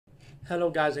Hello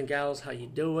guys and gals, how you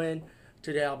doing?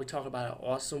 Today I'll be talking about an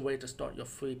awesome way to start your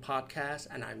free podcast,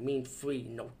 and I mean free,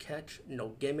 no catch, no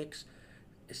gimmicks.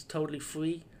 It's totally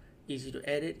free, easy to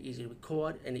edit, easy to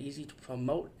record, and easy to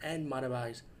promote and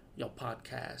monetize your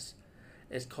podcast.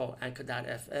 It's called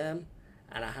Anchor.fm,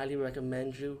 and I highly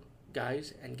recommend you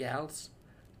guys and gals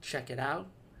check it out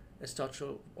and start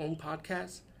your own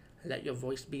podcast and let your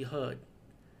voice be heard.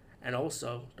 And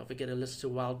also, don't forget to listen to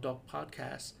Wild Dog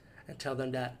Podcast and tell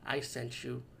them that I sent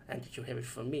you and that you hear it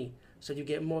from me. So you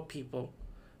get more people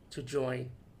to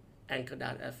join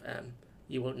Anchor.fm.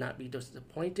 You will not be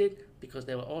disappointed because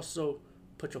they will also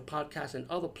put your podcast in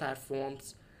other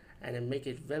platforms and then make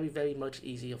it very, very much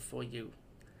easier for you.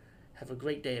 Have a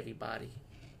great day, everybody.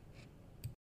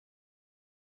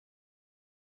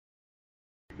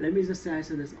 Let me just say, I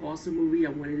saw this awesome movie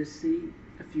I wanted to see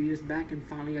a few years back, and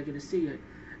finally I get to see it.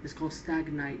 It's called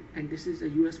Stagknight, and this is a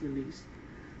US release.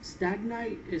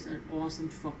 Stagknight is an awesome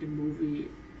fucking movie,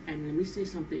 and let me say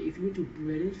something. If you're into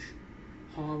British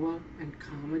horror and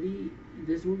comedy,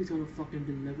 this movie's gonna fucking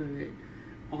deliver it.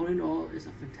 All in all, it's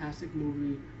a fantastic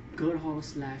movie, good horror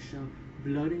slasher,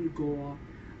 blood and gore.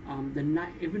 The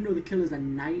night, even though the killer's a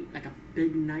knight, like a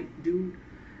big knight dude,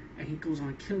 and he goes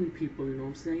on killing people, you know what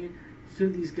I'm saying? Here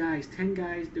these guys, 10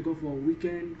 guys, they go for a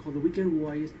weekend called the Weekend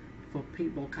Warriors for a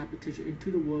paintball competition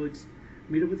into the woods,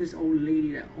 meet up with this old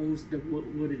lady that owns the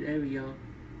wooded area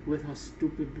with her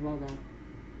stupid brother.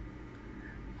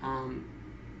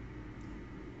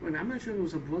 Wait, I'm not sure if it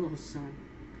was her brother or son.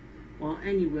 Well,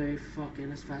 anyway, fuck it,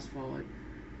 let's fast forward.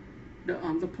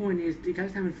 The point is, the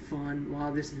guys having fun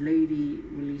while this lady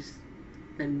released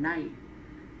the night.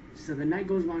 So the night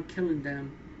goes around killing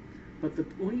them, but the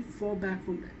only fallback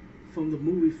from the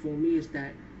movie for me is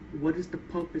that what is the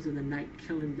purpose of the night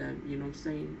killing them? You know what I'm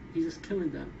saying? He's just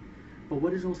killing them. But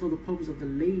what is also the purpose of the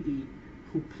lady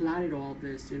who plotted all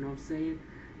this? You know what I'm saying?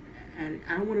 And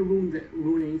I don't want to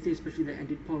ruin anything, especially the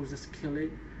ending part was just kill it.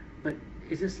 But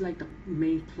it's just like the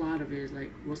main plot of it is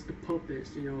like, what's the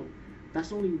purpose? You know,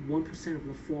 that's only 1% of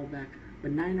the fallback.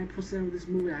 But 99% of this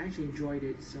movie, I actually enjoyed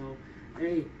it. So,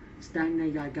 hey, Stagknight,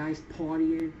 you got guys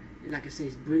partying. Like I say,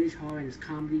 it's British horror and it's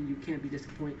comedy. You can't be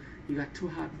disappointed. You got two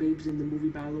hot babes in the movie,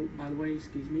 by the way,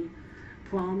 excuse me.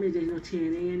 Problem is, there's no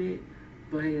TNA in it.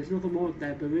 But hey, there's nothing wrong with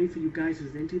that. But really, for you guys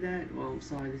who's into that, well, I'm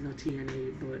sorry, there's no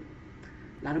TNA. But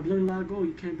a lot of blood, a lot of gold.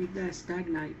 You can't beat that.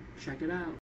 Stagknight. Check it out.